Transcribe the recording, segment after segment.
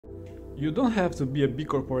You don't have to be a big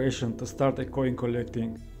corporation to start a coin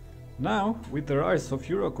collecting. Now, with the rise of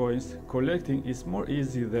Euro coins, collecting is more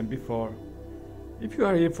easy than before. If you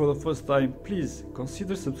are here for the first time, please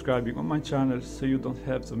consider subscribing on my channel so you don't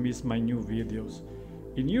have to miss my new videos.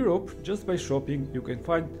 In Europe, just by shopping, you can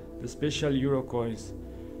find the special Euro coins,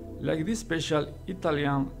 like this special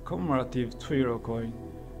Italian commemorative 2 Euro coin.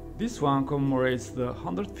 This one commemorates the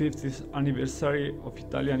 150th anniversary of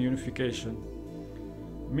Italian unification.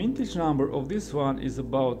 Mintage number of this one is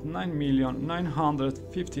about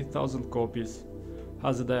 9,950,000 copies,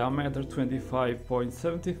 has a diameter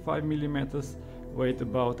 25.75 mm, weight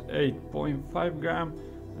about 8.5 gram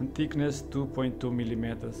and thickness 2.2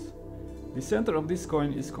 mm. The center of this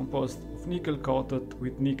coin is composed of nickel coated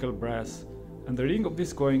with nickel brass, and the ring of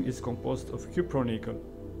this coin is composed of cupronickel.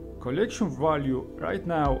 Collection value right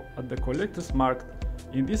now at the collector's market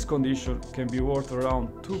in this condition can be worth around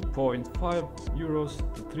 2.5 euros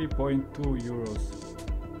to 3.2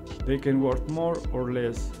 euros. They can worth more or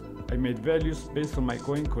less. I made values based on my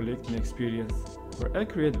coin collecting experience. For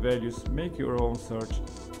accurate values, make your own search.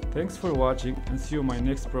 Thanks for watching and see you in my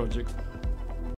next project.